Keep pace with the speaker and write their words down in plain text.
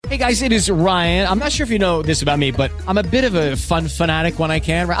Hey guys, it is Ryan. I'm not sure if you know this about me, but I'm a bit of a fun fanatic when I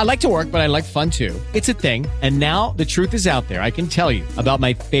can. I like to work, but I like fun too. It's a thing. And now the truth is out there. I can tell you about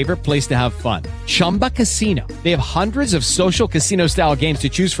my favorite place to have fun. Chumba Casino. They have hundreds of social casino style games to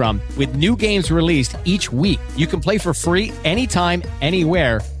choose from with new games released each week. You can play for free anytime,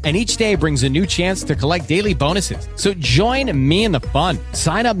 anywhere. And each day brings a new chance to collect daily bonuses. So join me in the fun.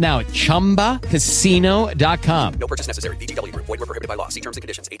 Sign up now at ChumbaCasino.com. No purchase necessary. VGW Group. Void where prohibited by law. See terms and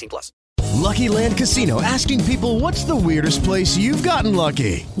conditions. 18+. Lucky Land Casino, asking people, what's the weirdest place you've gotten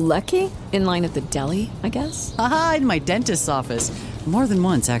lucky? Lucky? In line at the deli, I guess? Aha, in my dentist's office. More than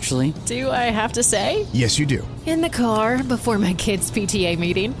once, actually. Do I have to say? Yes, you do. In the car before my kids' PTA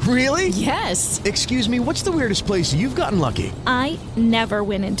meeting. Really? Yes. Excuse me, what's the weirdest place you've gotten lucky? I never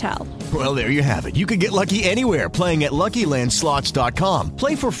win and tell. Well, there you have it. You can get lucky anywhere, playing at LuckyLandSlots.com.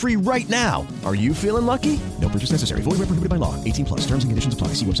 Play for free right now. Are you feeling lucky? No purchase necessary. Void where prohibited by law. 18+. Terms and conditions apply.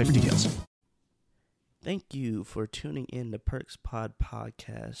 See website for details. Thank you for tuning in to Perks Pod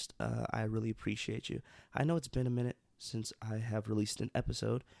Podcast. I really appreciate you. I know it's been a minute since I have released an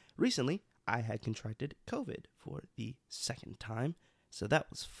episode. Recently, I had contracted COVID for the second time, so that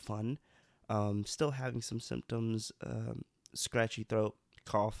was fun. Still having some symptoms, scratchy throat,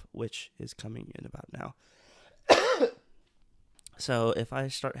 cough, which is coming in about now. So if I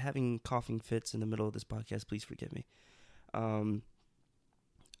start having coughing fits in the middle of this podcast, please forgive me.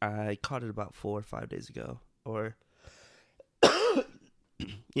 I caught it about 4 or 5 days ago, or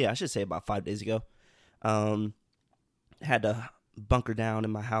yeah, I should say about 5 days ago. Had to bunker down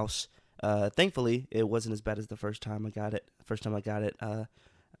in my house. Thankfully, it wasn't as bad as the first time I got it.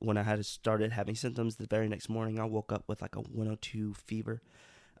 When I had started having symptoms, the very next morning I woke up with like a 102 fever.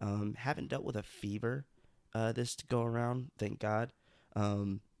 Haven't dealt with a fever this to go around, thank God.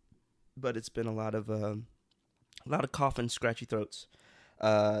 But it's been a lot of coughing, scratchy throats.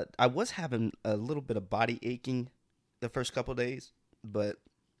 I was having a little bit of body aching the first couple days, but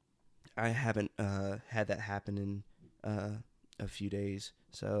I haven't had that happen in a few days.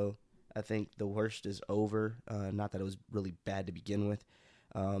 So I think the worst is over. Not that it was really bad to begin with.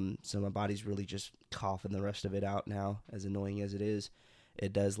 So my body's really just coughing the rest of it out now, as annoying as it is.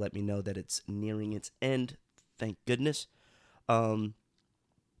 It does let me know that it's nearing its end. Thank goodness. Being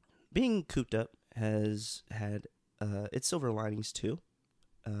cooped up has had its silver linings too.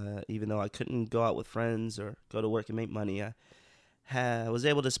 Even though I couldn't go out with friends or go to work and make money, I was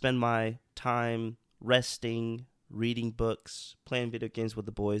able to spend my time resting, reading books, playing video games with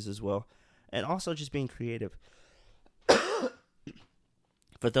the boys as well, and also just being creative.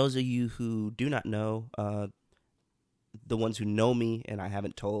 For those of you who do not know, the ones who know me and I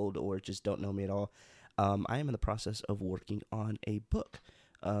haven't told or just don't know me at all, I am in the process of working on a book,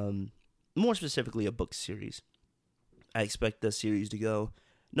 more specifically a book series. I expect the series to go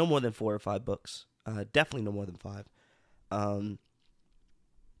no more than 4 or 5 books, definitely no more than 5.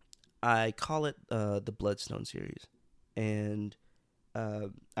 I call it the Bloodstone series, and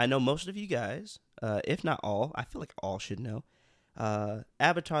I know most of you guys, if not all, I feel like all should know,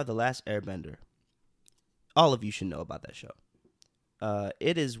 Avatar: The Last Airbender. All of you should know about that show.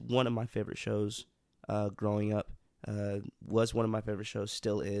 It is one of my favorite shows growing up, was one of my favorite shows,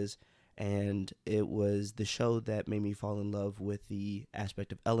 still is, and it was the show that made me fall in love with the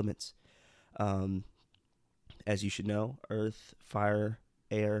aspect of elements. As you should know, earth, fire,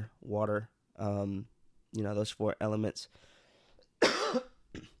 air, water, those 4 elements.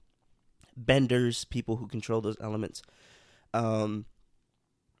 Benders, people who control those elements. And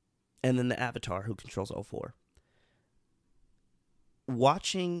then the Avatar, who controls all 4.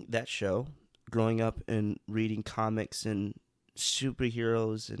 Watching that show, growing up and reading comics and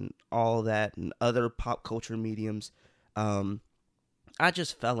superheroes and all that and other pop culture mediums, I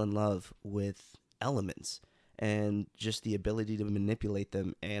just fell in love with elements and just the ability to manipulate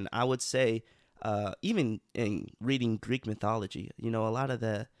them. And I would say, even in reading Greek mythology, a lot of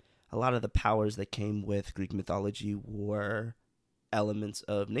the powers that came with Greek mythology were elements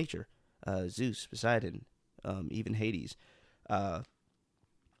of nature. Zeus, Poseidon, even Hades.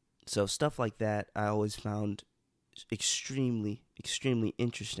 So stuff like that I always found extremely, extremely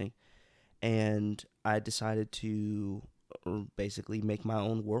interesting. And I decided to basically make my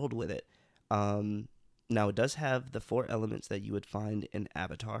own world with it. Now, it does have the 4 elements that you would find in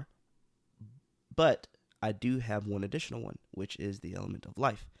Avatar, but I do have one additional one, which is the element of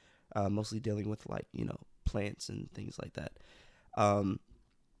life, mostly dealing with, plants and things like that. One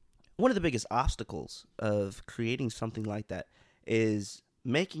of the biggest obstacles of creating something like that is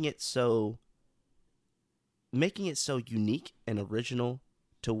making it so unique and original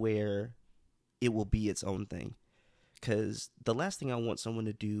to where it will be its own thing. because the last thing I want someone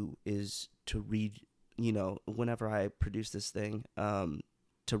to do is to read, you know, whenever I produce this thing,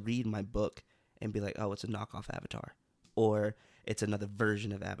 to read my book and be like, oh, it's a knockoff Avatar, or it's another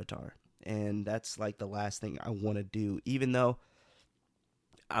version of Avatar. And that's like the last thing I want to do, even though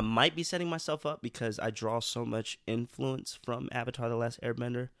I might be setting myself up because I draw so much influence from Avatar: The Last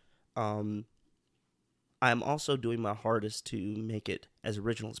Airbender. I'm also doing my hardest to make it as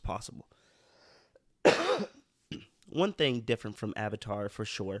original as possible. One thing different from Avatar for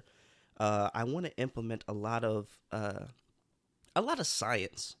sure, I want to implement a lot of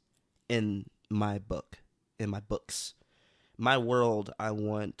science in my books. My world, I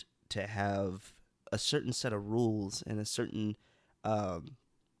want to have a certain set of rules and a certain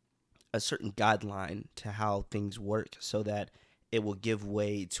guideline to how things work, so that it will give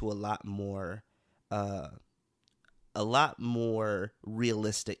way to a lot more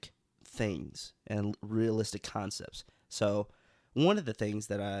realistic things and realistic concepts. So one of the things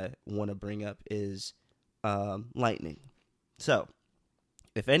that I want to bring up is lightning. So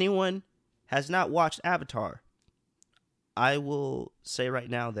if anyone has not watched Avatar, I will say right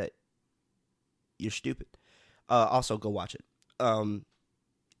now that you're stupid. Also, go watch it.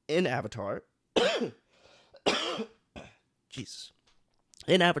 In Avatar, Jesus.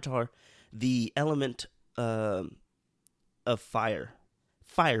 In Avatar, the element of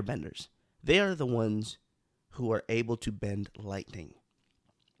firebenders, they are the ones who are able to bend lightning,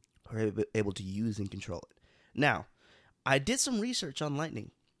 or are able to use and control it. Now, I did some research on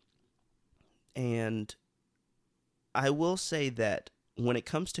lightning, and I will say that when it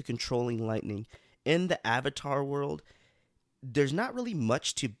comes to controlling lightning in the Avatar world, there's not really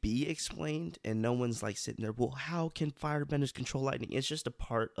much to be explained, and no one's like sitting there, well, how can firebenders control lightning? It's just a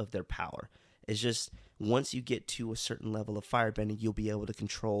part of their power. It's just once you get to a certain level of firebending, you'll be able to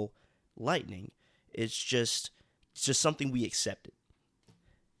control lightning. It's just something we accepted.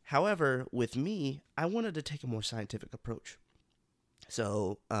 However, with me, I wanted to take a more scientific approach.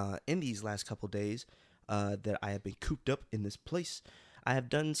 So in these last couple days that I have been cooped up in this place, I have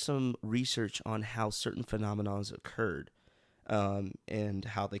done some research on how certain phenomena occurred, and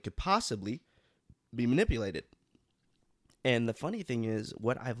how they could possibly be manipulated. And the funny thing is,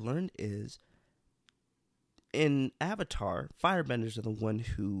 what I've learned is, in Avatar, firebenders are the one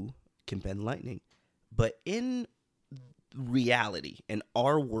who can bend lightning. But in reality, in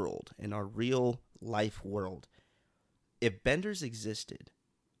our world, in our real life world, if benders existed,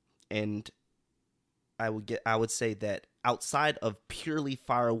 and I would say that outside of purely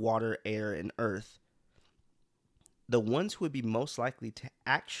fire, water, air, and earth, the ones who would be most likely to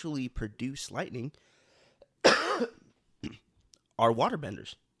actually produce lightning are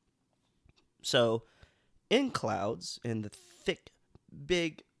waterbenders. So, in clouds, in the thick,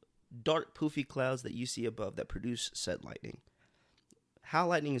 big, dark, poofy clouds that you see above that produce said lightning, how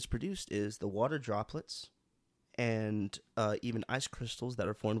lightning is produced is the water droplets and even ice crystals that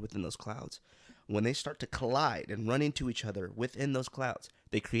are formed within those clouds. When they start to collide and run into each other within those clouds,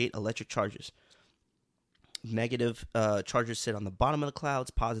 they create electric charges. Negative charges sit on the bottom of the clouds.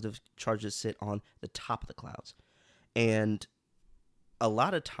 Positive charges sit on the top of the clouds. And a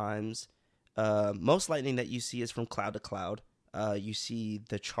lot of times, most lightning that you see is from cloud to cloud. You see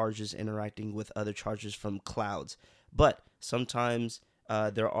the charges interacting with other charges from clouds. But sometimes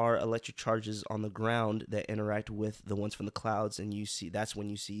there are electric charges on the ground that interact with the ones from the clouds, and that's when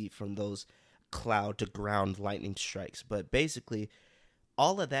you see from those cloud to ground lightning strikes. But basically,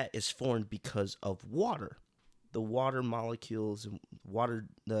 all of that is formed because of water. The water molecules,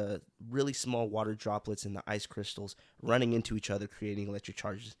 the really small water droplets and the ice crystals running into each other, creating electric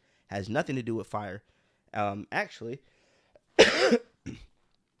charges, has nothing to do with fire. Actually,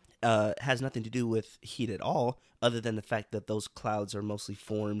 has nothing to do with heat at all, other than the fact that those clouds are mostly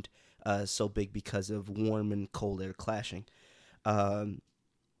formed so big because of warm and cold air clashing. And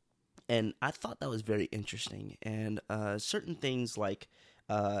I thought that was very interesting. And certain things like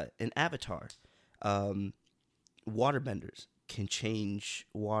in Avatar, waterbenders can change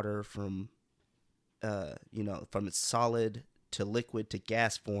water from its solid to liquid to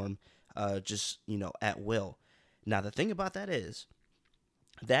gas form, at will. Now, the thing about that is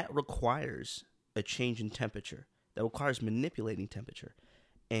that requires a change in temperature. That requires manipulating temperature.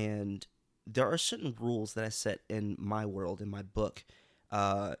 And there are certain rules that I set in my world, in my book.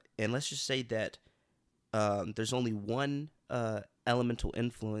 And let's just say that there's only one elemental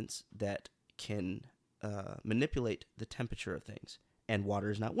influence that can manipulate the temperature of things, and water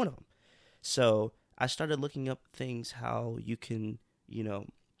is not one of them. So I started looking up things, how you can,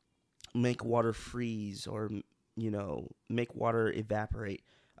 make water freeze, or, make water evaporate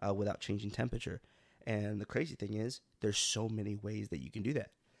without changing temperature. And the crazy thing is, there's so many ways that you can do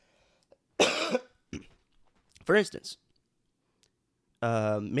that. For instance,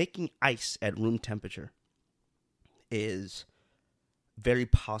 making ice at room temperature is very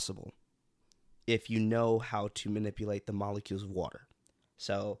possible if you know how to manipulate the molecules of water.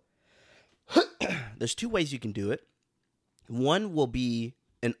 So there's two ways you can do it. One will be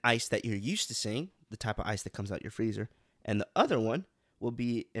an ice that you're used to seeing, the type of ice that comes out your freezer, and the other one will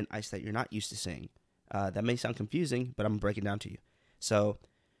be an ice that you're not used to seeing. That may sound confusing, but I'm going to break it down to you. So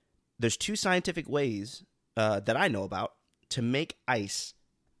there's two scientific ways that I know about to make ice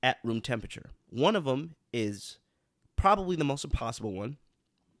at room temperature. One of them is probably the most impossible one,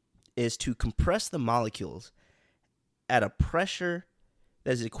 is to compress the molecules at a pressure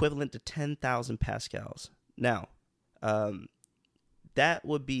that is equivalent to 10,000 pascals. Now, that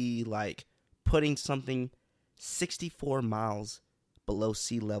would be like putting something 64 miles below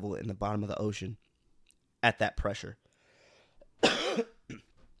sea level in the bottom of the ocean at that pressure.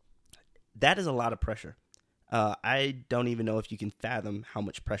 That is a lot of pressure. I don't even know if you can fathom how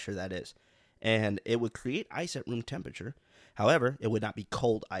much pressure that is. And it would create ice at room temperature. However, it would not be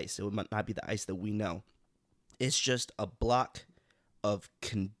cold ice. It would not be the ice that we know. It's just a block of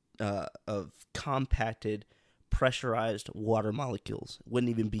compacted, pressurized water molecules. It wouldn't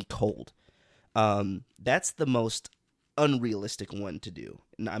even be cold. That's the most unrealistic one to do.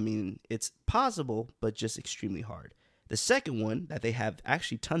 I mean, it's possible, but just extremely hard. The second one that they have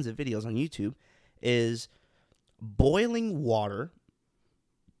actually tons of videos on YouTube is boiling water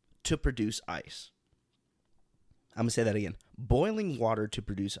to produce ice. I'm going to say that again. Boiling water to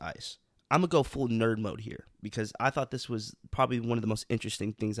produce ice. I'm going to go full nerd mode here because I thought this was probably one of the most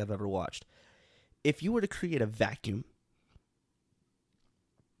interesting things I've ever watched. If you were to create a vacuum,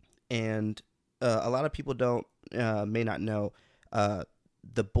 and a lot of people may not know,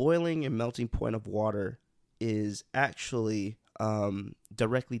 the boiling and melting point of water is actually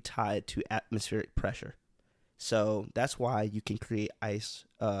directly tied to atmospheric pressure. So that's why you can create ice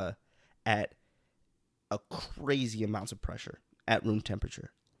at a crazy amounts of pressure at room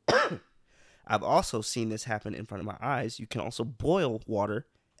temperature. I've also seen this happen in front of my eyes. You can also boil water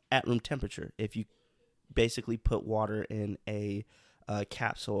at room temperature if you basically put water in a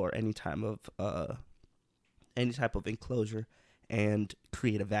capsule or any type of enclosure and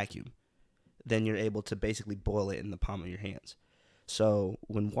create a vacuum. Then you're able to basically boil it in the palm of your hands. So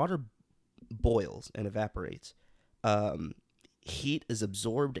when water boils and evaporates, heat is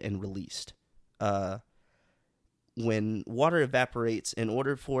absorbed and released. When water evaporates, in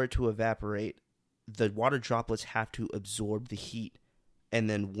order for it to evaporate, the water droplets have to absorb the heat. And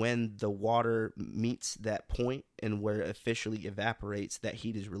then when the water meets that point and where it officially evaporates, that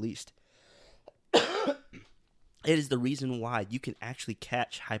heat is released. It is the reason why you can actually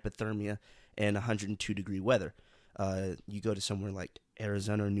catch hypothermia in 102-degree weather. You go to somewhere like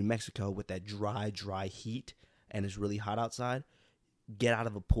Arizona or New Mexico with that dry heat and it's really hot outside, get out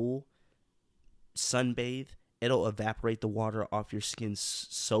of a pool, sunbathe, it'll evaporate the water off your skin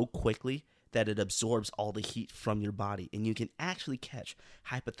so quickly that it absorbs all the heat from your body, and you can actually catch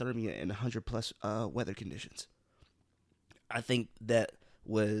hypothermia in 100-plus weather conditions. I think that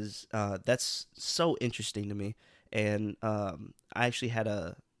that's so interesting to me, and I actually had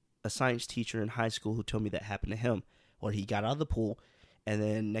a science teacher in high school who told me that happened to him, where he got out of the pool, and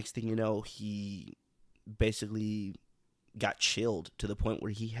then next thing you know, he basically got chilled to the point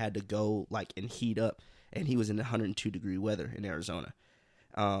where he had to go and heat up, and he was in 102-degree weather in Arizona.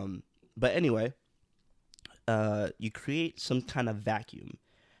 But anyway, you create some kind of vacuum,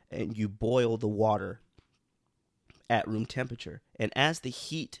 and you boil the water at room temperature. And as the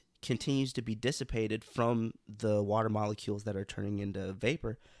heat continues to be dissipated from the water molecules that are turning into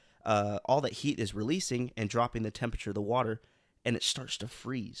vapor, all that heat is releasing and dropping the temperature of the water, and it starts to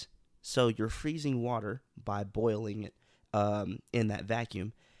freeze. So you're freezing water by boiling it in that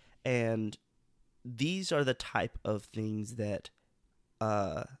vacuum. And these are the type of things that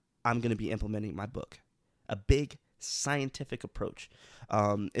I'm going to be implementing in my book. A big scientific approach.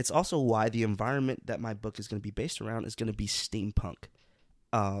 It's also why the environment that my book is going to be based around is going to be steampunk.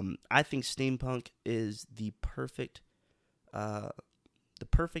 I think steampunk is the perfect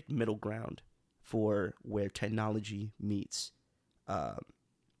middle ground for where technology meets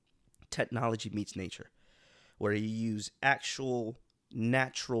nature, where you use actual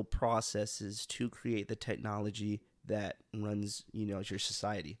natural processes to create the technology that runs, your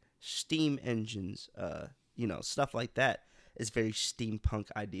society. Steam engines, stuff like that is very steampunk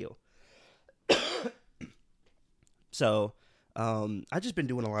ideal. So, I've just been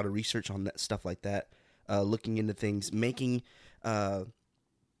doing a lot of research on that stuff like that, looking into things, making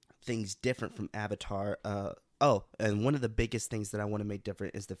things different from Avatar. And one of the biggest things that I want to make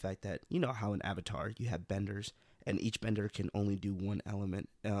different is the fact that, you know how in Avatar you have benders, and each bender can only do one element,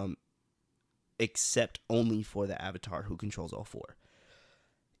 except only for the Avatar who controls all four.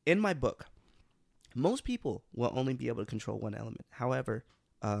 In my book, most people will only be able to control one element. However,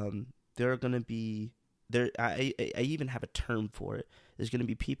 there are going to be I even have a term for it. There's going to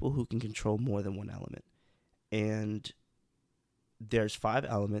be people who can control more than one element, and there's 5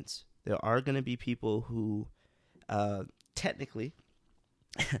 elements. There are going to be people who technically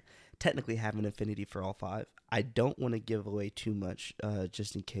have an affinity for all 5. I don't want to give away too much,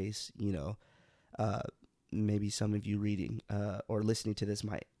 just in case, maybe some of you reading or listening to this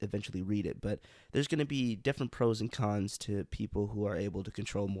might eventually read it. But there's going to be different pros and cons to people who are able to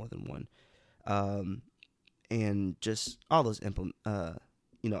control more than one, and just all those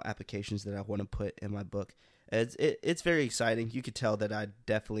applications that I want to put in my book. It's very exciting. You could tell that I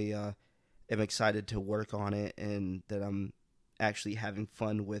definitely am excited to work on it, and that I'm actually having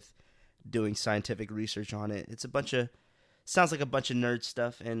fun with doing scientific research on it. It's sounds like a bunch of nerd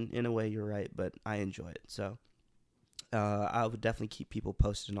stuff, and in a way you're right, but I enjoy it. So I would definitely keep people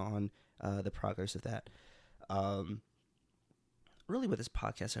posted on the progress of that. Really with this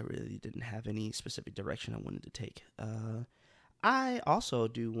podcast, I really didn't have any specific direction I wanted to take. I also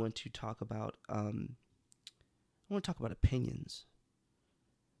do want to talk about opinions.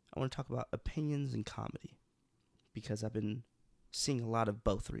 I want to talk about opinions and comedy, because I've been seeing a lot of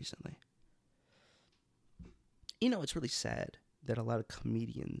both recently. It's really sad that a lot of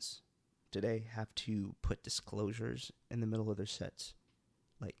comedians today have to put disclosures in the middle of their sets.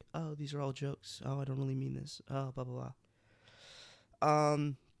 Like, oh, these are all jokes. Oh, I don't really mean this. Oh, blah, blah, blah.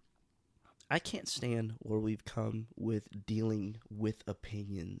 I can't stand where we've come with dealing with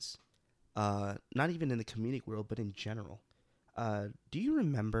opinions. Not even in the comedic world, but in general. Do you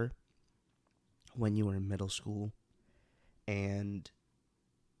remember when you were in middle school and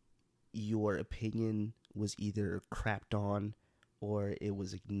your opinion was either crapped on, or it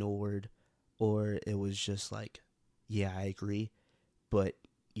was ignored, or it was just like, yeah, I agree, but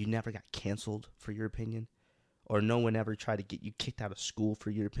you never got canceled for your opinion, or no one ever tried to get you kicked out of school for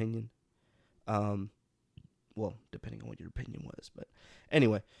your opinion? Well, depending on what your opinion was, but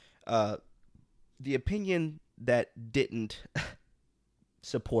anyway, the opinion that didn't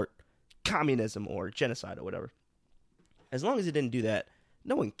support communism or genocide or whatever, as long as it didn't do that,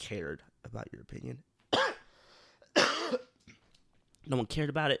 no one cared about your opinion. No one cared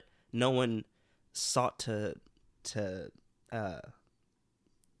about it. No one sought to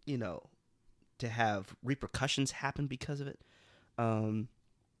have repercussions happen because of it. I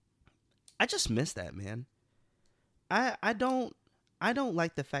just miss that, man. I don't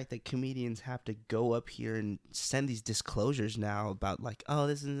like the fact that comedians have to go up here and send these disclosures now about, like, oh,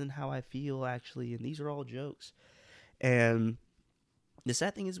 this isn't how I feel actually, and these are all jokes. And the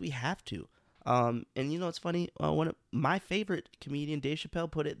sad thing is we have to. And it's funny, one of my favorite comedian, Dave Chappelle,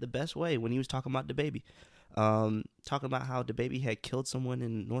 put it the best way when he was talking about DaBaby. Talking about how DaBaby had killed someone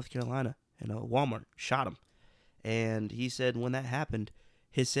in North Carolina, in a Walmart, shot him. And he said when that happened,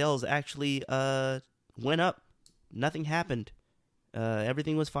 his sales actually went up. Nothing happened.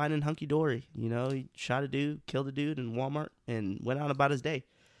 Everything was fine and hunky-dory. He shot a dude, killed a dude in Walmart, and went on about his day.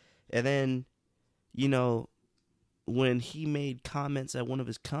 And then, when he made comments at one of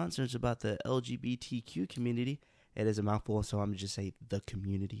his concerts about the LGBTQ community, it is a mouthful, so I'm going to just say the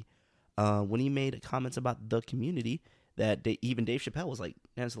community. When he made comments about the community, that even Dave Chappelle was like,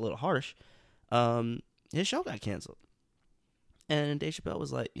 that's a little harsh, his show got canceled. And Dave Chappelle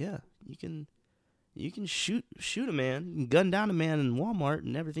was like, yeah, you can shoot a man, you can gun down a man in Walmart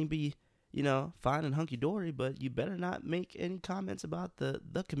and everything be, fine and hunky-dory, but you better not make any comments about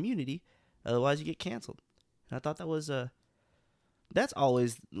the community, otherwise you get canceled. And I thought that was that's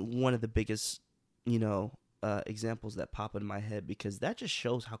always one of the biggest, examples that pop into my head, because that just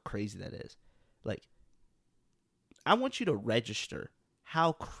shows how crazy that is. Like, I want you to register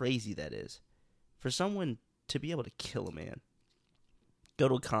how crazy that is. For someone to be able to kill a man, go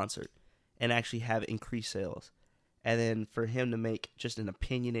to a concert, and actually have increased sales, and then for him to make just an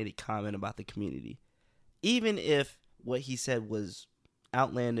opinionated comment about the community, even if what he said was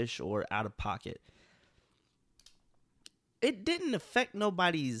outlandish or out of pocket, it didn't affect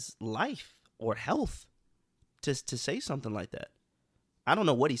nobody's life or health to say something like that. I don't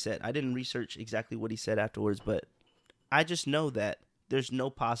know what he said. I didn't research exactly what he said afterwards, but I just know that there's no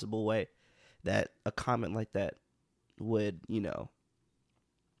possible way that a comment like that would,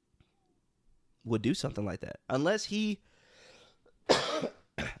 would do something like that. Unless he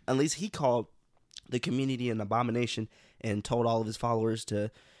called the community an abomination and told all of his followers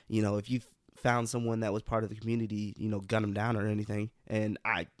to, if you found someone that was part of the community, gun them down or anything. And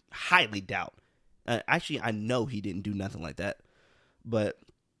I highly doubt. Actually, I know he didn't do nothing like that. But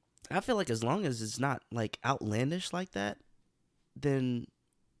I feel like as long as it's not like outlandish like that, then,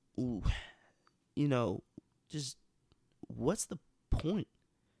 just what's the point?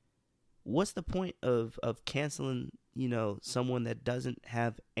 What's the point of canceling, someone that doesn't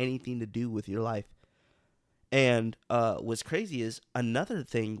have anything to do with your life? And what's crazy is another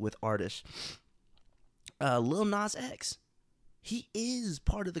thing with artists, Lil Nas X, he is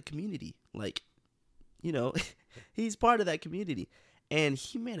part of the community. Like, he's part of that community. And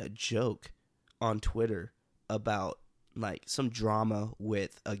he made a joke on Twitter about like some drama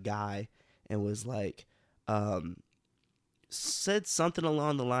with a guy and was like, said something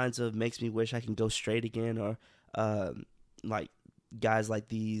along the lines of makes me wish I can go straight again, or like guys like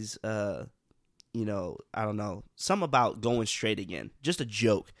these, I don't know, some about going straight again. Just a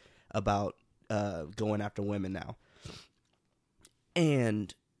joke about going after women now.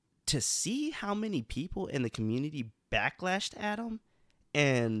 And to see how many people in the community backlashed at him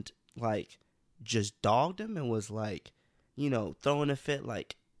and like just dogged him and was like, throwing a fit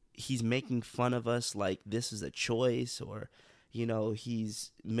like he's making fun of us like this is a choice, or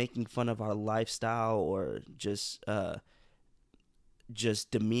he's making fun of our lifestyle, or just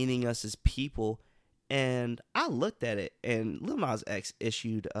demeaning us as people. And I looked at it, and Lil Nas X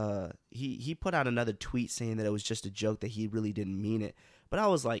issued he put out another tweet saying that it was just a joke, that he really didn't mean it. But I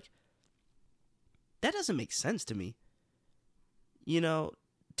was like, that doesn't make sense to me.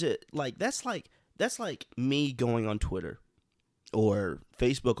 That's like me going on Twitter or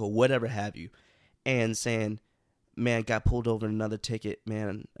Facebook or whatever have you and saying, man, got pulled over in another ticket,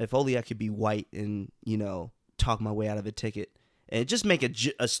 man, if only I could be white and, talk my way out of a ticket, and just make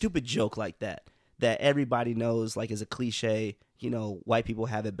a stupid joke like that everybody knows, like, is a cliche, white people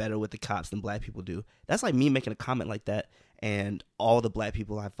have it better with the cops than black people do. That's like me making a comment like that, and all the black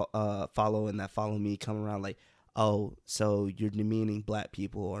people I follow and that follow me come around like, oh, so you're demeaning black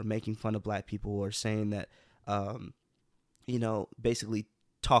people or making fun of black people, or saying that, basically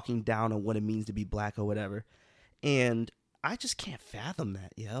talking down on what it means to be black or whatever. And I just can't fathom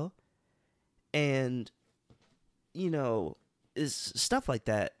that, yo. And, is stuff like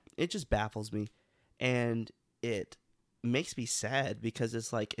that. It just baffles me. And it makes me sad, because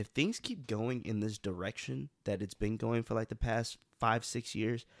it's like, if things keep going in this direction that it's been going for like the past 5-6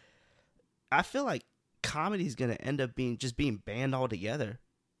 years, I feel like comedy is going to end up being banned altogether.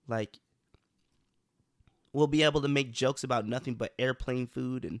 Like, we'll be able to make jokes about nothing but airplane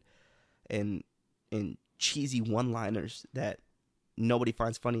food and cheesy one-liners that nobody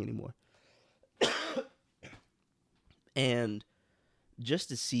finds funny anymore. And just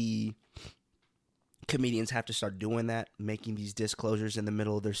to see comedians have to start doing that, making these disclosures in the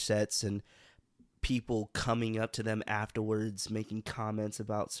middle of their sets, and people coming up to them afterwards making comments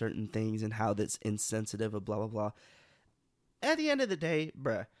about certain things and how that's insensitive, or blah blah blah. At the end of the day,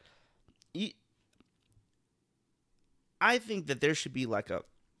 bruh, I think that there should be like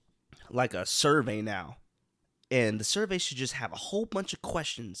a survey now, and the survey should just have a whole bunch of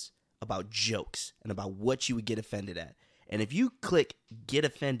questions about jokes and about what you would get offended at. And if you click get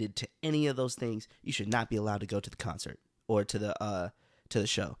offended to any of those things, you should not be allowed to go to the concert or to the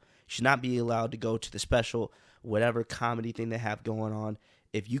show. You should not be allowed to go to the special, whatever comedy thing they have going on.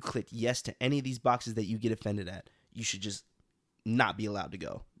 If you click yes to any of these boxes that you get offended at, you should just not be allowed to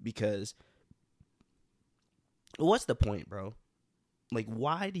go. Because what's the point, bro? Like,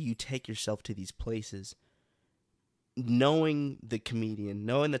 why do you take yourself to these places knowing the comedian,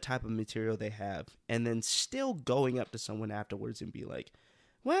 knowing the type of material they have, and then still going up to someone afterwards and be like,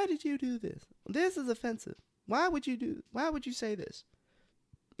 why did you do this? This is offensive. Why would you say this?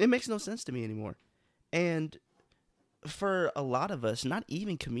 It makes no sense to me anymore. And for a lot of us, not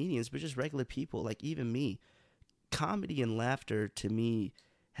even comedians, but just regular people, like even me, comedy and laughter to me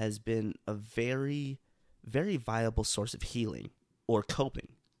has been a very, very viable source of healing or coping,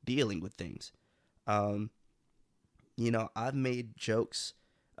 dealing with things. I've made jokes.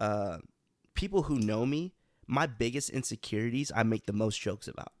 People who know me, my biggest insecurities, I make the most jokes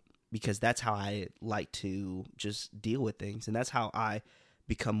about, because that's how I like to just deal with things. And that's how I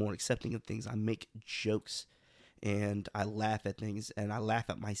become more accepting of things. I make jokes and I laugh at things, and I laugh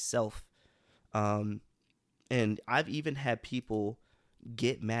at myself. And I've even had people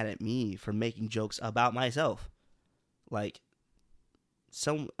get mad at me for making jokes about myself. Like,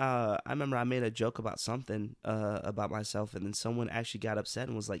 I remember I made a joke about something about myself, and then someone actually got upset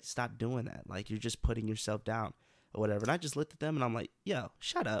and was like, stop doing that. Like, you're just putting yourself down or whatever. And I just looked at them and I'm like, yo,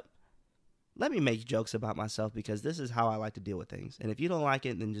 shut up. let me make jokes about myself because this is how I like to deal with things. And if you don't like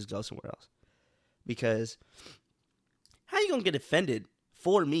it, then just go somewhere else. Because how you going to get offended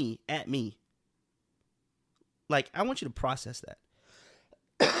for me, at me? Like, I want you to process that.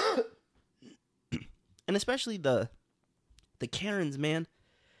 And especially the Karens, man.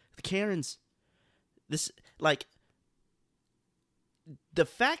 The Karens. This, like, the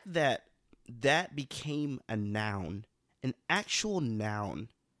fact that became a noun, an actual noun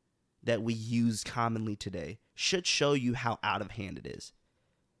that we use commonly today, should show you how out of hand it is.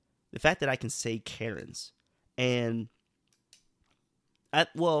 The fact that I can say Karens. And I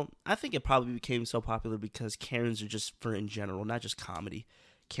think it probably became so popular because Karens are just for in general, not just comedy.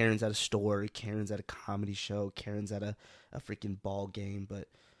 Karens at a store, Karens at a comedy show, Karens at a freaking ball game. But,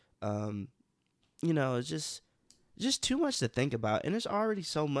 it's just too much to think about. And there's already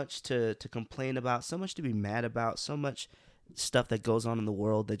so much to complain about, so much to be mad about, so much stuff that goes on in the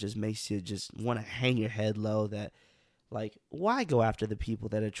world that just makes you just want to hang your head low. That, like, why go after the people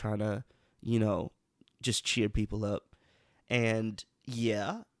that are trying to, just cheer people up? And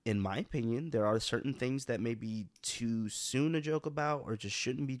yeah, in my opinion, there are certain things that may be too soon to joke about or just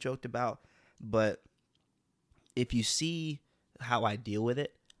shouldn't be joked about. But if you see how I deal with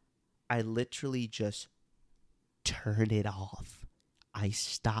it, I literally just turn it off. I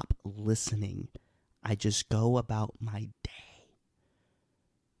stop listening. I just go about my day.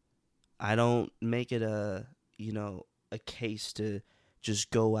 I don't make it a case to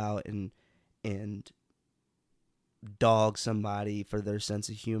just go out and dog somebody for their sense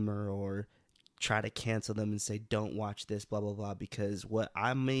of humor or try to cancel them and say, don't watch this, blah, blah, blah, because what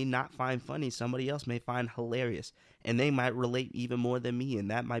I may not find funny, somebody else may find hilarious, and they might relate even more than me,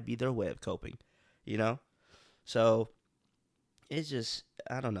 and that might be their way of coping, So, it's just,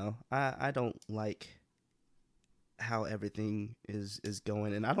 I don't know. I don't like how everything is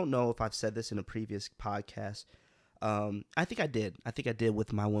going, and I don't know if I've said this in a previous podcast. I think I did.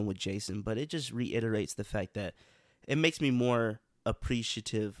 With my one with Jason, but it just reiterates the fact that it makes me more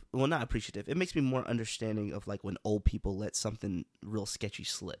appreciative. Well, not appreciative. It makes me more understanding of, like, when old people let something real sketchy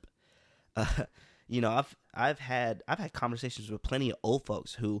slip. I've had conversations with plenty of old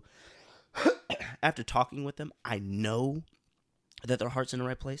folks who, after talking with them, I know that their heart's in the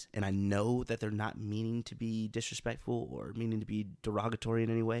right place, and I know that they're not meaning to be disrespectful or meaning to be derogatory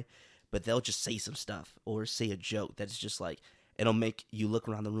in any way, but they'll just say some stuff or say a joke that's just like, it'll make you look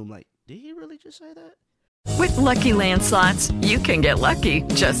around the room like, did he really just say that? With Lucky Land Slots, you can get lucky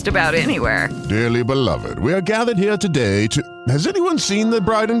just about anywhere. Dearly beloved, we are gathered here today to... Has anyone seen the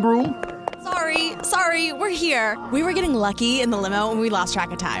bride and groom? Sorry, we're here. We were getting lucky in the limo and we lost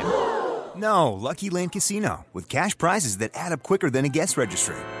track of time. No, Lucky Land Casino, with cash prizes that add up quicker than a guest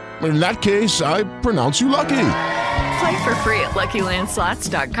registry. In that case, I pronounce you lucky. Play for free at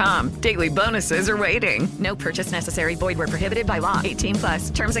LuckyLandSlots.com. Daily bonuses are waiting. No purchase necessary. Void where prohibited by law.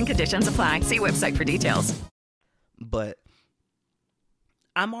 18+. Terms and conditions apply. See website for details. But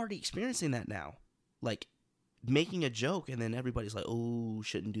I'm already experiencing that now. Like, making a joke and then everybody's like, oh,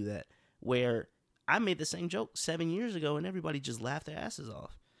 shouldn't do that. Where I made the same joke 7 years ago and everybody just laughed their asses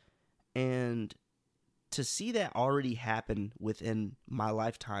off. And to see that already happen within my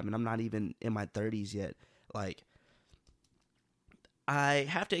lifetime, and I'm not even in my 30s yet, like, I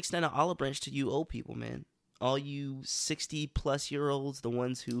have to extend an olive branch to you old people, man. All you 60-plus-year-olds, the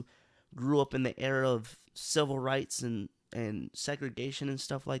ones who grew up in the era of civil rights and segregation and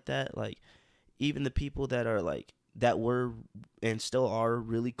stuff like that. Like, even the people that are, like, that were and still are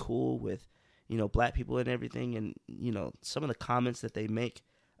really cool with, black people and everything. And, some of the comments that they make,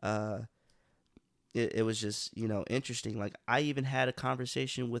 it was just, interesting. Like, I even had a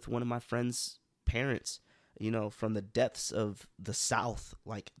conversation with one of my friend's parents, from the depths of the South,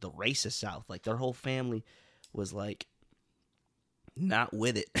 like the racist South. Like, their whole family was, like, not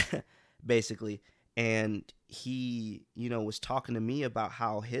with it, basically. And he, was talking to me about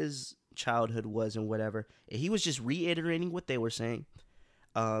how his childhood was and whatever. And he was just reiterating what they were saying.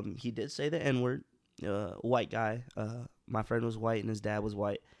 He did say the N-word, white guy. My friend was white and his dad was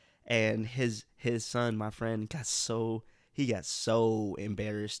white. And his son, my friend, got so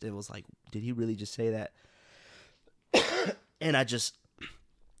embarrassed. It was like, did he really just say that? And I just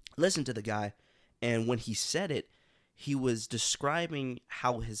listened to the guy, and when he said it, he was describing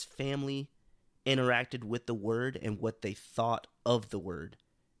how his family interacted with the word and what they thought of the word.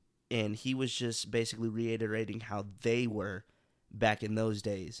 And he was just basically reiterating how they were back in those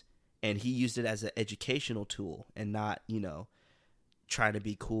days. And he used it as an educational tool and not, trying to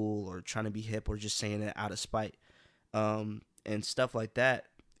be cool or trying to be hip or just saying it out of spite. And stuff like that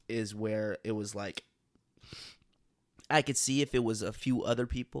is where it was like, I could see if it was a few other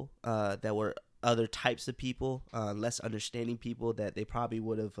people that were other types of people, less understanding people, that they probably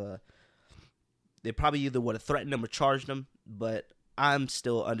would have, they probably either would have threatened him or charged him. But I'm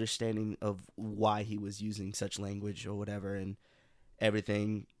still understanding of why he was using such language or whatever and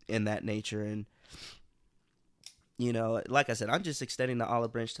everything in that nature. And, you know, like I said, I'm just extending the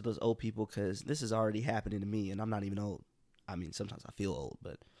olive branch to those old people because this is already happening to me, and I'm not even old. I mean, sometimes I feel old,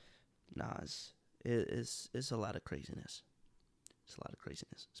 but nah, it's a lot of craziness. It's a lot of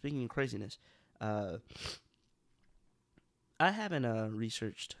craziness. Speaking of craziness, I haven't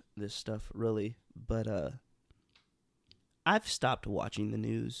researched this stuff really, but I've stopped watching the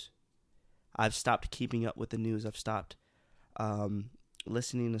news. I've stopped keeping up with the news. I've stopped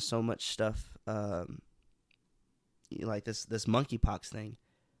listening to so much stuff like this monkeypox thing.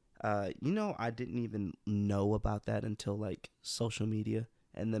 You know, I didn't even know about that until like social media,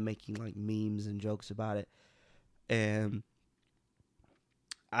 and then making like memes and jokes about it. And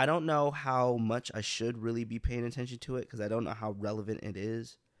I don't know how much I should really be paying attention to it because I don't know how relevant it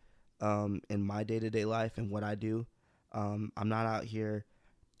is in my day-to-day life and what I do. I'm not out here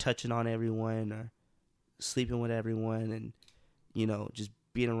touching on everyone or sleeping with everyone and, you know, just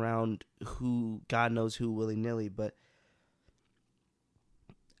being around who God knows who willy-nilly. But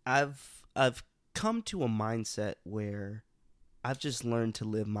I've come to a mindset where I've just learned to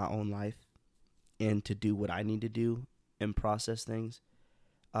live my own life and to do what I need to do and process things.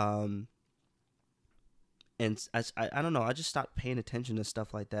 And I don't know, I just stopped paying attention to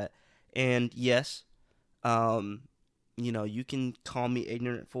stuff like that. And yes, you know, you can call me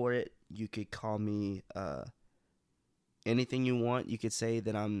ignorant for it. You could call me anything you want. You could say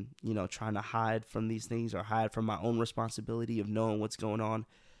that I'm, you know, trying to hide from these things or hide from my own responsibility of knowing what's going on.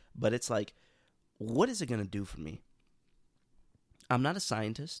 But it's like, what is it going to do for me? I'm not a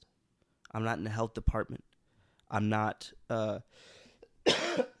scientist. I'm not in the health department. I'm not I'm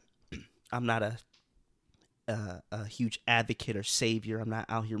not a huge advocate or savior. I'm not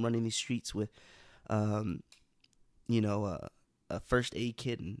out here running these streets with you know, a first aid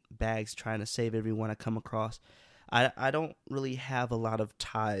kit and bags trying to save everyone I come across. I don't really have a lot of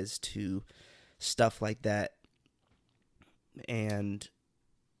ties to stuff like that. And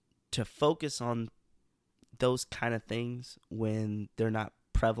to focus on those kind of things when they're not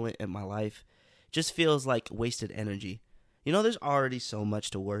prevalent in my life just feels like wasted energy. You know, there's already so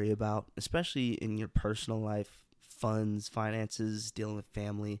much to worry about, especially in your personal life, funds, finances, dealing with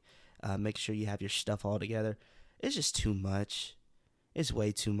family, make sure you have your stuff all together. It's just too much. It's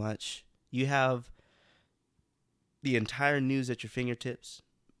way too much. You have the entire news at your fingertips,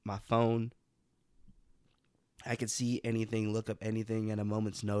 my phone. I could see anything, look up anything at a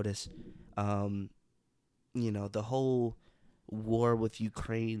moment's notice. You know, the whole war with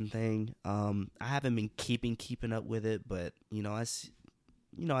Ukraine thing. I haven't been keeping up with it, but you know, I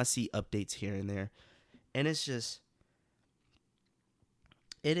see updates here and there, and it's just,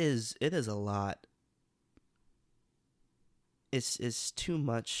 it is a lot. It's too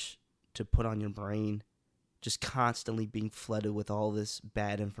much to put on your brain, just constantly being flooded with all this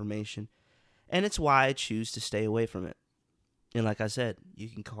bad information, and it's why I choose to stay away from it. And like I said, you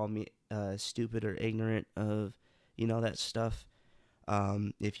can call me stupid or ignorant of, you know, that stuff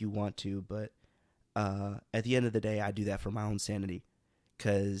if you want to. But at the end of the day, I do that for my own sanity.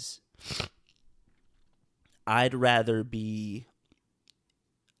 Because I'd rather be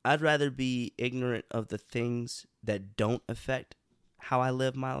ignorant of the things that don't affect how I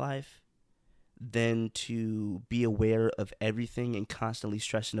live my life than to be aware of everything and constantly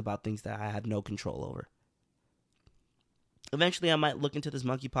stressing about things that I have no control over. Eventually, I might look into this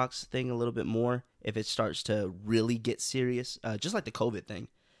monkeypox thing a little bit more if it starts to really get serious, just like the COVID thing.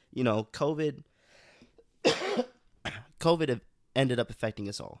 You know, COVID ended up affecting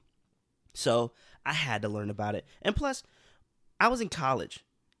us all. So I had to learn about it. And plus, I was in college,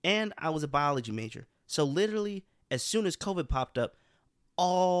 and I was a biology major. So literally, as soon as COVID popped up,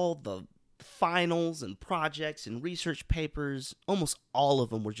 all the finals and projects and research papers, almost all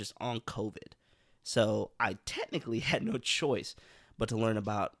of them were just on COVID. So I technically had no choice but to learn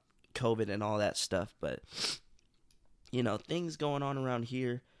about COVID and all that stuff. But, you know, things going on around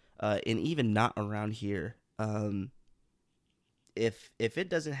here, and even not around here, if it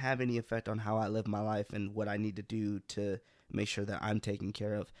doesn't have any effect on how I live my life and what I need to do to make sure that I'm taken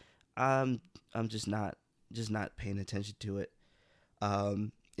care of, I'm just not paying attention to it.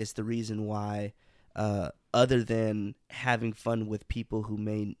 It's the reason why, other than having fun with people who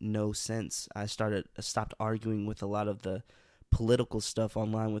made no sense, I stopped arguing with a lot of the political stuff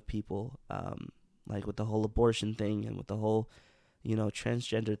online with people, like with the whole abortion thing and with the whole, you know,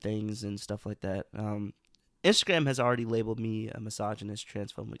 transgender things and stuff like that. Instagram has already labeled me a misogynist,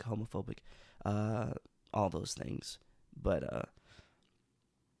 transphobic, homophobic, all those things. But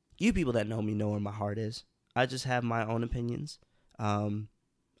you people that know me know where my heart is. I just have my own opinions.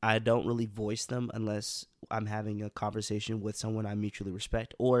 I don't really voice them unless I'm having a conversation with someone I mutually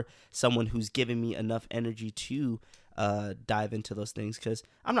respect or someone who's giving me enough energy to dive into those things. Because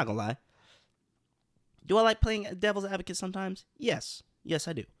I'm not going to lie. Do I like playing devil's advocate sometimes? Yes. Yes,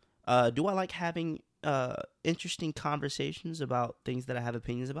 I do. Do I like having interesting conversations about things that I have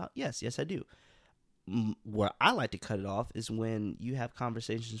opinions about? Yes, I do. Where I like to cut it off is when you have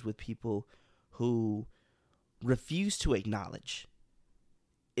conversations with people who refuse to acknowledge.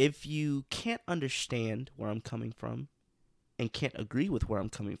 If you can't understand where I'm coming from and can't agree with where I'm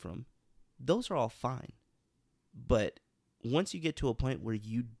coming from, those are all fine. But once you get to a point where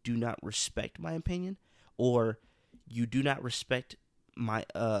you do not respect my opinion or you do not respect my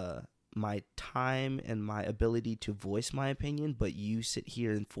my time and my ability to voice my opinion, but you sit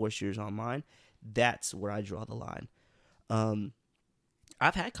here and force yours on mine, that's where I draw the line.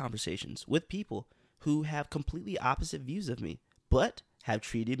 I've had conversations with people who have completely opposite views of me, but have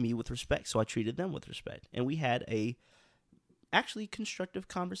treated me with respect, so I treated them with respect. And we had a actually constructive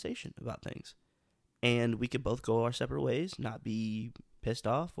conversation about things. And we could both go our separate ways, not be pissed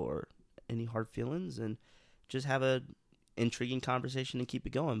off or any hard feelings, and just have a intriguing conversation and keep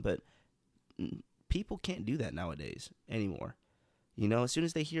it going. But people can't do that nowadays anymore. You know, as soon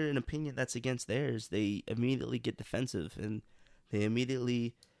as they hear an opinion that's against theirs, they immediately get defensive and they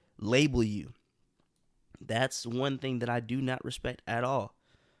immediately label you. That's one thing that I do not respect at all.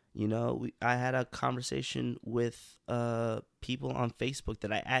 You know, I had a conversation with people on Facebook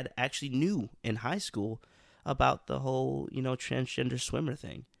that I actually knew in high school about the whole, you know, transgender swimmer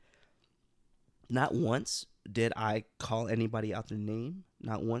thing. Not once did I call anybody out their name.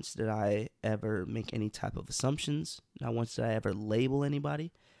 Not once did I ever make any type of assumptions. Not once did I ever label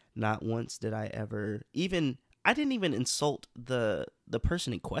anybody. Not once did I ever I didn't even insult the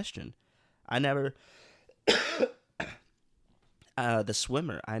person in question. I never... the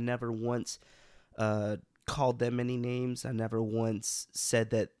swimmer, I never once called them any names. I never once said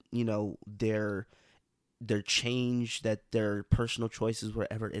that, you know, their change, that their personal choices were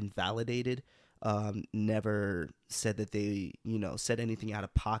ever invalidated. Never said that they, you know, said anything out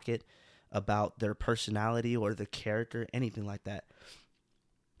of pocket about their personality or their character, anything like that.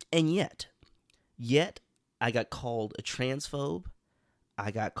 And yet I got called a transphobe. I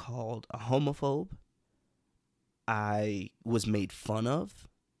got called a homophobe. I was made fun of.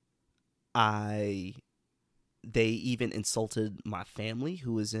 They even insulted my family,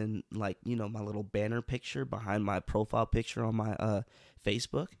 who was in, like, you know, my little banner picture behind my profile picture on my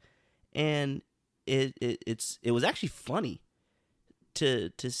Facebook. And it was actually funny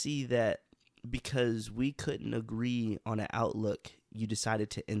to see that because we couldn't agree on an outlook, you decided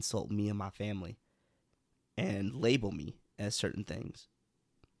to insult me and my family and label me as certain things.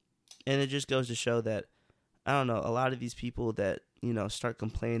 And it just goes to show that, I don't know, a lot of these people that, you know, start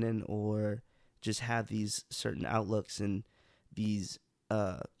complaining or just have these certain outlooks and these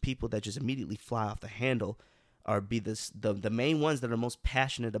people that just immediately fly off the handle are the main ones that are most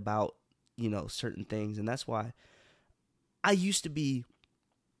passionate about, you know, certain things. And that's why I used to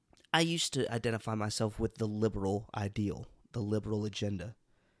identify myself with the liberal ideal, the liberal agenda.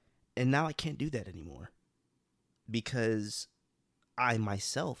 And now I can't do that anymore because I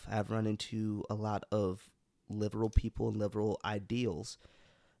myself have run into a lot of liberal people and liberal ideals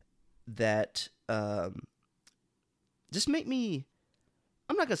that just make me,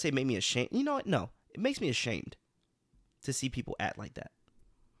 I'm not going to say make me ashamed. You know what? No, it makes me ashamed to see people act like that.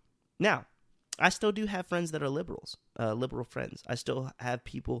 Now, I still do have friends that are liberals, liberal friends. I still have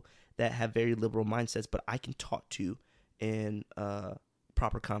people that have very liberal mindsets, but I can talk to in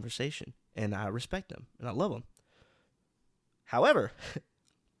proper conversation, and I respect them, and I love them. However,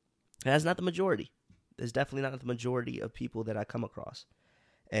 that's not the majority. There's definitely not the majority of people that I come across.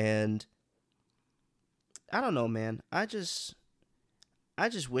 And I don't know, man. I just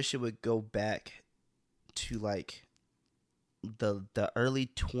wish it would go back to like the early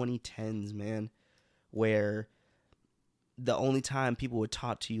 2010s, man, where the only time people would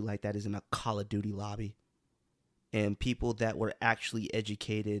talk to you like that is in a Call of Duty lobby. And people that were actually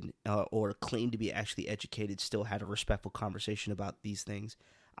educated or claimed to be actually educated still had a respectful conversation about these things.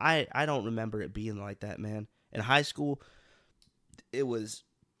 I don't remember it being like that, man. In high school, it was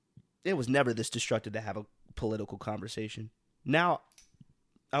never this destructive to have a political conversation. Now,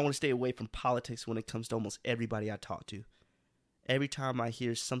 I want to stay away from politics when it comes to almost everybody I talk to. Every time I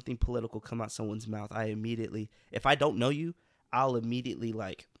hear something political come out someone's mouth, I immediately, if I don't know you, I'll immediately,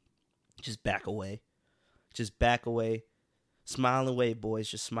 like, just back away. Just back away. Smile and wave, boys.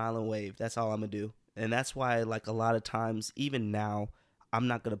 Just smile and wave. That's all I'm going to do. And that's why, like, a lot of times, even now, I'm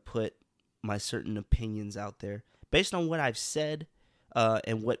not going to put my certain opinions out there. Based on what I've said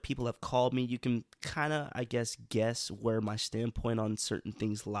and what people have called me, you can kind of, I guess where my standpoint on certain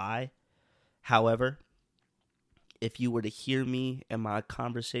things lie. However, if you were to hear me and my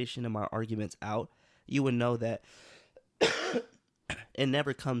conversation and my arguments out, you would know that it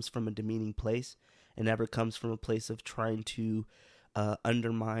never comes from a demeaning place. It never comes from a place of trying to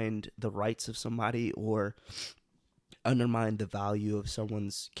undermine the rights of somebody or undermine the value of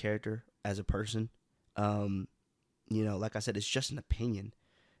someone's character as a person. Like I said, it's just an opinion.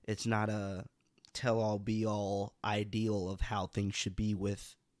 It's not a tell-all, be-all ideal of how things should be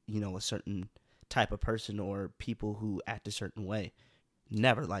with, a certain type of person or people who act a certain way.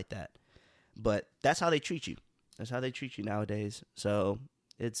 Never like that. But that's how they treat you. That's how they treat you nowadays. So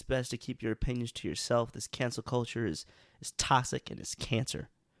it's best to keep your opinions to yourself. This cancel culture is toxic and it's cancer.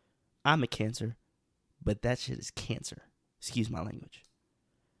 I'm a cancer, but that shit is cancer. Excuse my language.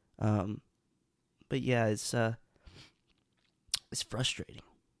 But yeah, it's frustrating.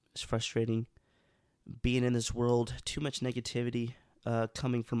 It's frustrating being in this world. Too much negativity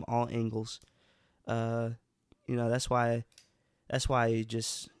coming from all angles. That's why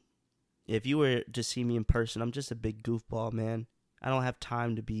just, if you were to see me in person, I'm just a big goofball, man. I don't have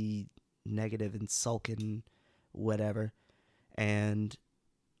time to be negative and sulking, whatever. And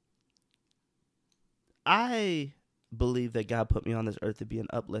I believe that God put me on this earth to be an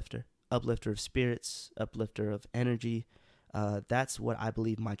uplifter of spirits, uplifter of energy. That's what I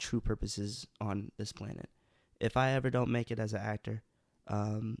believe my true purpose is on this planet. If I ever don't make it as an actor,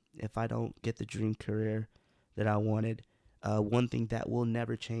 if I don't get the dream career that I wanted, one thing that will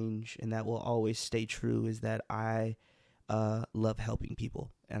never change and that will always stay true is that I love helping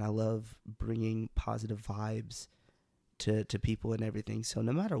people, and I love bringing positive vibes to people and everything. So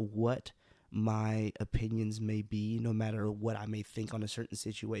no matter what my opinions may be, no matter what I may think on a certain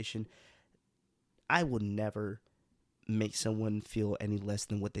situation, I will never make someone feel any less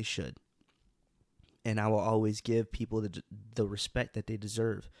than what they should. And I will always give people the respect that they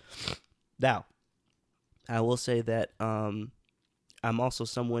deserve. Now, I will say that I'm also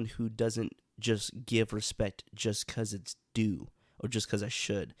someone who doesn't just give respect just because it's due or just because I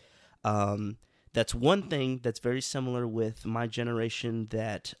should. That's one thing that's very similar with my generation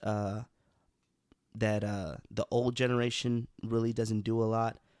that the old generation really doesn't do a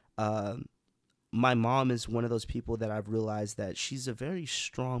lot. My mom is one of those people that I've realized that she's a very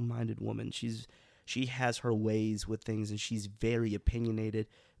strong-minded woman. She has her ways with things, and she's very opinionated,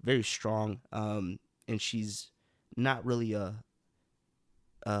 very strong, and she's not really a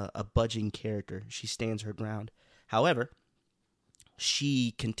budging character. She stands her ground. However,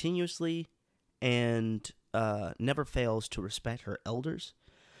 she continuously and never fails to respect her elders.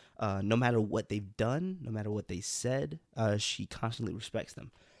 No matter what they've done, no matter what they said, she constantly respects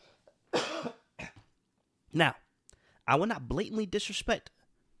them. Now, I would not blatantly disrespect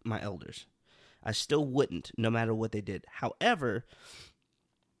my elders. I still wouldn't, no matter what they did. However,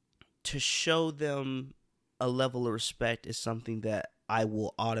 to show them a level of respect is something that I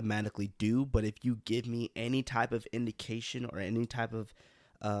will automatically do. But if you give me any type of indication or any type of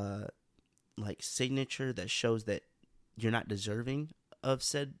signature that shows that you're not deserving of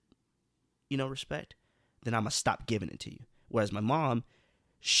said, respect, then I'm going to stop giving it to you. Whereas my mom,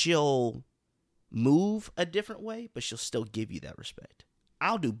 she'll move a different way, but she'll still give you that respect.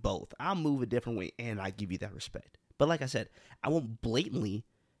 I'll do both. I'll move a different way and I give you that respect. But like I said, I won't blatantly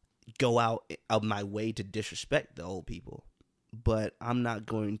go out of my way to disrespect the old people. But I'm not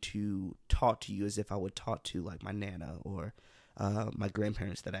going to talk to you as if I would talk to like my nana or my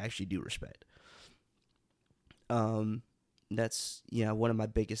grandparents that I actually do respect. That's one of my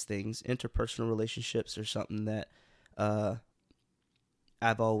biggest things. Interpersonal relationships are something that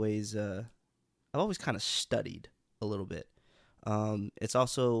I've always kind of studied a little bit. It's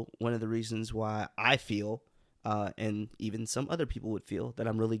also one of the reasons why I feel, and even some other people would feel, that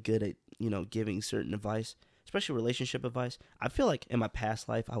I'm really good at, giving certain advice, especially relationship advice. I feel like in my past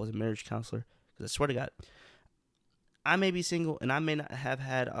life, I was a marriage counselor, because I swear to God, I may be single and I may not have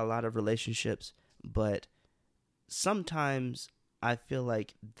had a lot of relationships, but sometimes I feel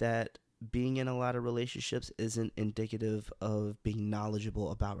like that being in a lot of relationships isn't indicative of being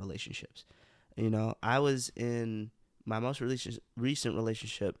knowledgeable about relationships. I was in my most recent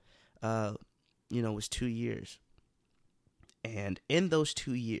relationship, was 2 years. And in those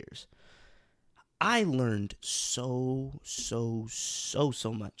 2 years, I learned so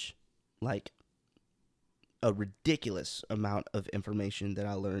much. Like a ridiculous amount of information that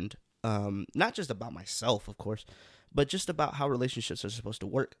I learned not just about myself, of course, but just about how relationships are supposed to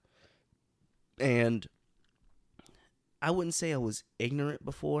work. And I wouldn't say I was ignorant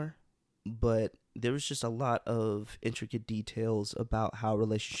before, but there was just a lot of intricate details about how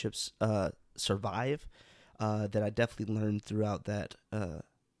relationships survive that I definitely learned throughout that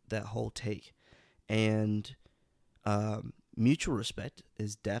whole take. And mutual respect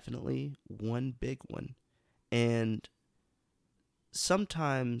is definitely one big one. And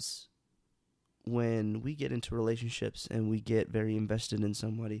sometimes when we get into relationships and we get very invested in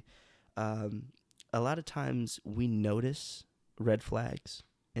somebody, a lot of times we notice red flags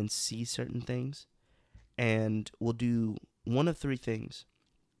and see certain things, and we'll do one of three things.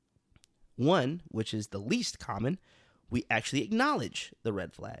 One, which is the least common, we actually acknowledge the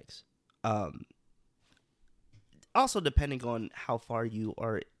red flags. Also, depending on how far you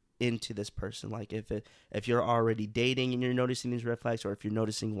are into this person, like if you're already dating and you're noticing these red flags, or if you're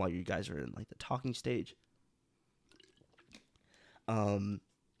noticing while you guys are in like the talking stage,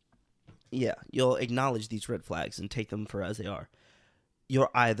 you'll acknowledge these red flags and take them for as they are. You'll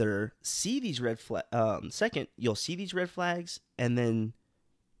either see these red flags. Second, you'll see these red flags and then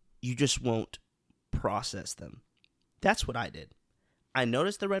you just won't process them. That's what I did. I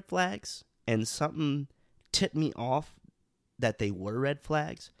noticed the red flags and something tipped me off that they were red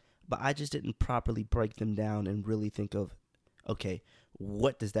flags, but I just didn't properly break them down and really think of, okay,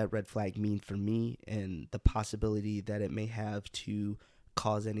 what does that red flag mean for me and the possibility that it may have to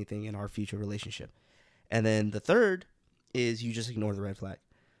cause anything in our future relationship. And then the third is you just ignore the red flag.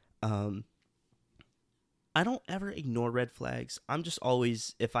 I don't ever ignore red flags. I'm just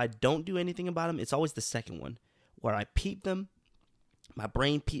always, if I don't do anything about them, it's always the second one where I peep them, my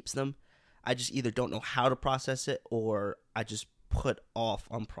brain peeps them. I just either don't know how to process it or I just put off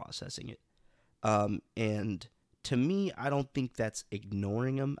on processing it. And to me, I don't think that's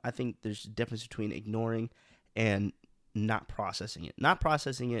ignoring them. I think there's a difference between ignoring and not processing it. Not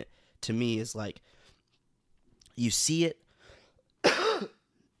processing it to me is like you see it,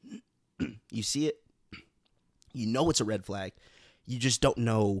 you know it's a red flag, you just don't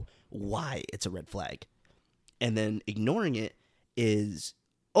know why it's a red flag. And then ignoring it is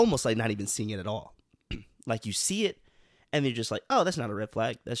almost like not even seeing it at all. Like you see it and you're just like, oh, that's not a red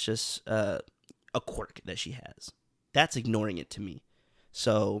flag. That's just a quirk that she has. That's ignoring it to me.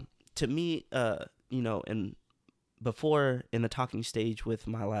 So to me, and before in the talking stage with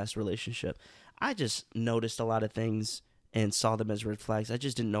my last relationship, I just noticed a lot of things and saw them as red flags. I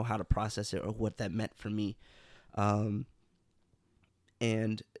just didn't know how to process it or what that meant for me. And,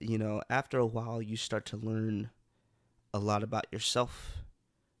 after a while, you start to learn a lot about yourself.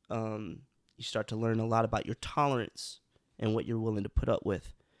 You start to learn a lot about your tolerance and what you're willing to put up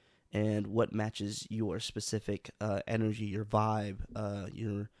with and what matches your specific energy, your vibe,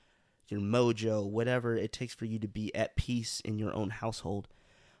 your mojo, whatever it takes for you to be at peace in your own household.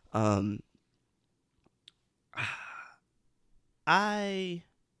 I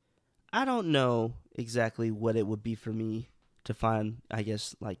don't know exactly what it would be for me to find, I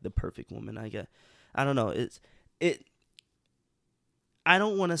guess, like the perfect woman. I don't know. I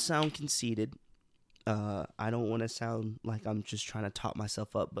don't want to sound conceited. I don't want to sound like I'm just trying to top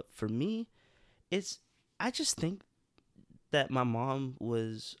myself up. But for me, I just think that my mom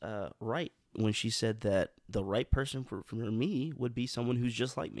was right when she said that the right person for me would be someone who's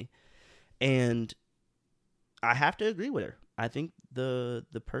just like me. And I have to agree with her. I think the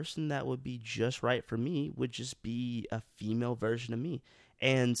person that would be just right for me would just be a female version of me.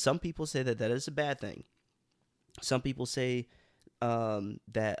 And some people say that is a bad thing. Some people say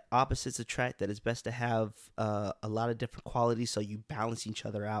that opposites attract, that it's best to have a lot of different qualities so you balance each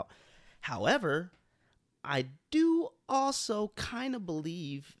other out. However, I do also kind of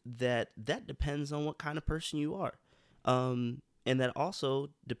believe that depends on what kind of person you are. And that also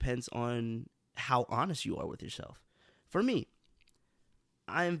depends on how honest you are with yourself. For me,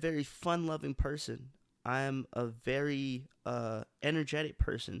 I am a very fun-loving person. I am a very energetic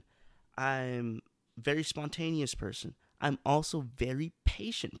person. I'm a very spontaneous person. I'm also a very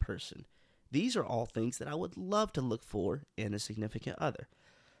patient person. These are all things that I would love to look for in a significant other.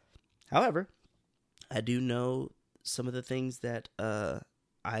 However, I do know some of the things that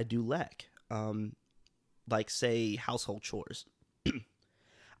I do lack. Like, say, household chores.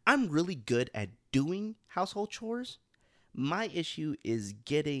 I'm really good at doing household chores. My issue is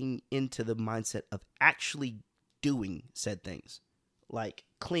getting into the mindset of actually doing said things. Like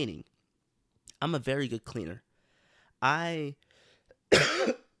cleaning. I'm a very good cleaner.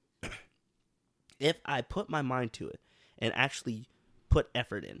 If I put my mind to it and actually put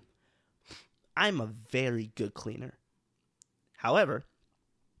effort in, I'm a very good cleaner. However,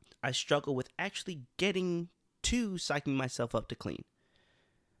 I struggle with actually getting to psyching myself up to clean.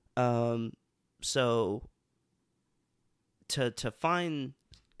 So to find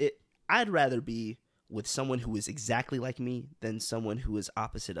it, I'd rather be with someone who is exactly like me than someone who is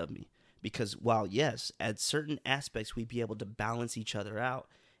opposite of me. Because while, yes, at certain aspects, we'd be able to balance each other out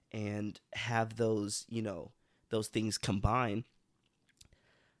and have those, you know, those things combine,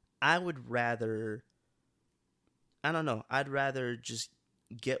 I would rather, I don't know, I'd rather just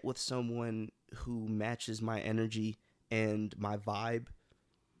get with someone who matches my energy and my vibe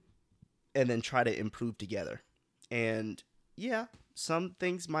and then try to improve together. And yeah, some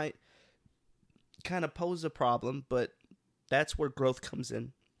things might kind of pose a problem, but that's where growth comes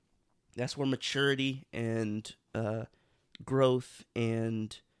in. That's where maturity and growth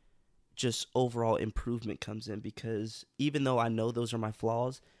and just overall improvement comes in, because even though I know those are my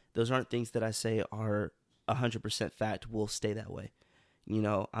flaws, those aren't things that I say are 100% fact will stay that way. You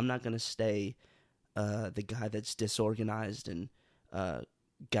know, I'm not going to stay the guy that's disorganized and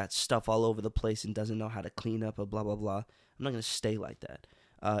got stuff all over the place and doesn't know how to clean up, blah, blah, blah. I'm not going to stay like that.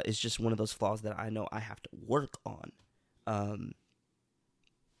 It's just one of those flaws that I know I have to work on.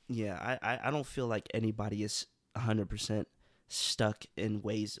 Yeah, I don't feel like anybody is 100% stuck in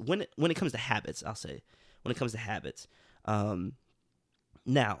ways when it comes to habits. I'll say when it comes to habits.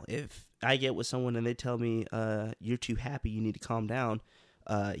 Now, if I get with someone and they tell me you're too happy, you need to calm down,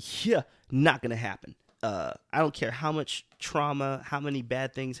 yeah, not gonna happen. I don't care how much trauma, how many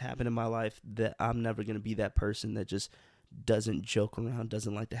bad things happen in my life, that I'm never gonna be that person that just doesn't joke around,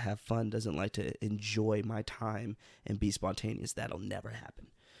 doesn't like to have fun, doesn't like to enjoy my time and be spontaneous. That'll never happen.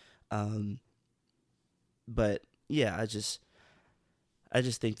 But yeah, I just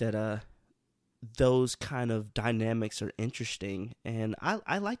think that those kind of dynamics are interesting, and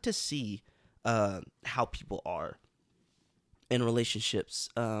I like to see how people are in relationships.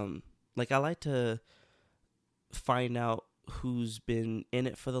 Like, I like to find out who's been in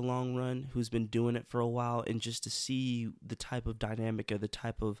it for the long run, who's been doing it for a while, and just to see the type of dynamic or the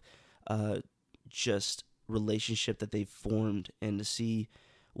type of just relationship that they've formed, and to see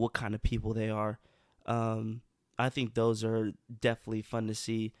what kind of people they are. I think those are definitely fun to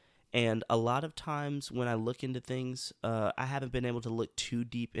see. And a lot of times when I look into things, I haven't been able to look too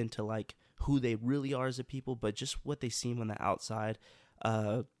deep into like who they really are as a people, but just what they seem on the outside.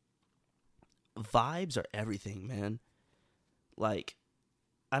 Vibes are everything, man. Like,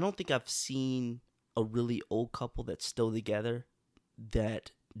 I don't think I've seen a really old couple that's still together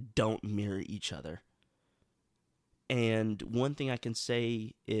that don't mirror each other. And one thing I can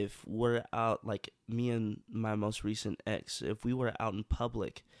say, if we're out, like me and my most recent ex, if we were out in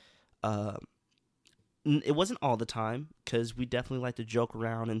public, it wasn't all the time, because we definitely like to joke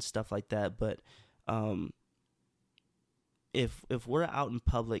around and stuff like that. But if we're out in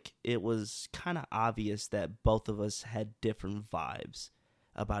public, it was kind of obvious that both of us had different vibes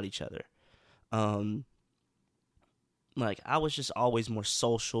about each other. Like, I was just always more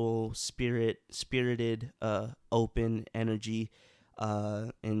social, spirited, open energy,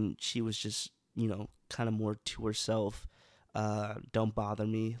 and she was just, you know, kind of more to herself. Don't bother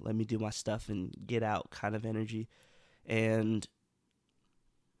me, let me do my stuff and get out kind of energy. And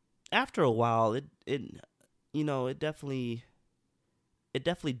after a while, it definitely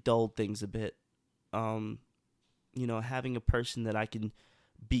dulled things a bit. You know, having a person that I can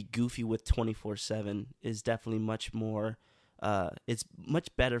be goofy with 24/7 is definitely much more, it's much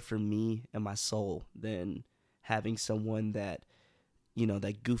better for me and my soul than having someone that, you know,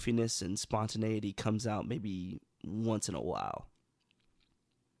 that goofiness and spontaneity comes out maybe once in a while.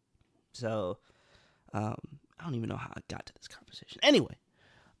 So, I don't even know how I got to this conversation. Anyway,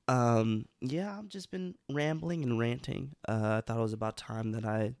 yeah, I've just been rambling and ranting. I thought it was about time that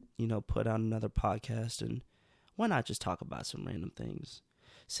I, you know, put out another podcast, and why not just talk about some random things?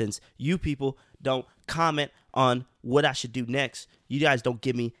 Since you people don't comment on what I should do next, you guys don't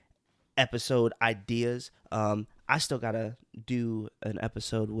give me episode ideas. I still gotta do an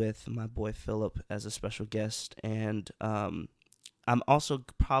episode with my boy Philip as a special guest, and I'm also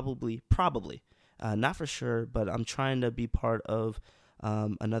probably, not for sure, but I'm trying to be part of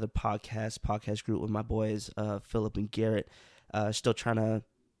another podcast group with my boys Philip and Garrett. Still trying to,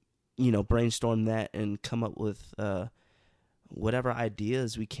 you know, brainstorm that and come up with whatever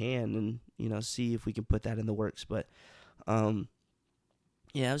ideas we can, and, you know, see if we can put that in the works. But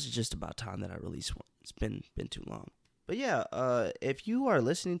yeah, it was just about time that I released one. It's been too long. But yeah, if you are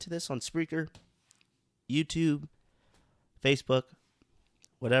listening to this on Spreaker, YouTube, Facebook,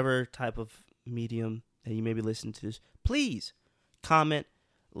 whatever type of medium that you may be listening to this, please comment,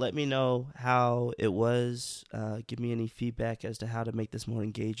 let me know how it was. Give me any feedback as to how to make this more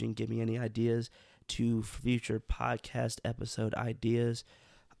engaging. Give me any ideas to future podcast episode ideas.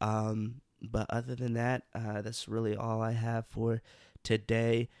 But other than that, that's really all I have for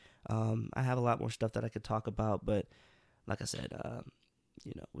today. I have a lot more stuff that I could talk about, but like I said,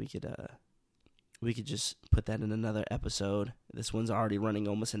 we could just put that in another episode. This one's already running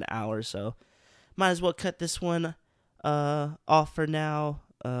almost an hour, so might as well cut this one off for now,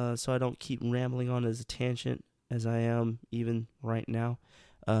 so I don't keep rambling on as a tangent as I am even right now.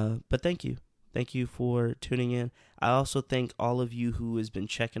 But thank you. Thank you for tuning in. I also thank all of you who has been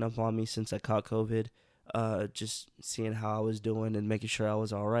checking up on me since I caught COVID, just seeing how I was doing and making sure I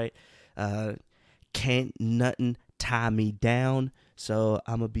was all right. Can't nothing tie me down, so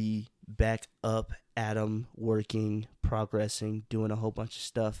I'm going to be back up at 'em, working, progressing, doing a whole bunch of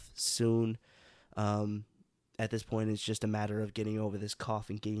stuff soon. At this point, it's just a matter of getting over this cough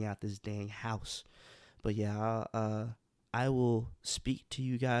and getting out this dang house. But yeah, I will speak to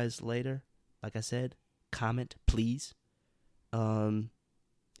you guys later. Like I said, comment, please.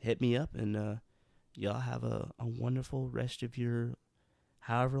 Hit me up, and y'all have a wonderful rest of your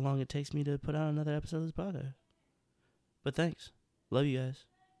however long it takes me to put out another episode of this podcast. But thanks. Love you guys.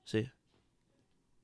 See ya.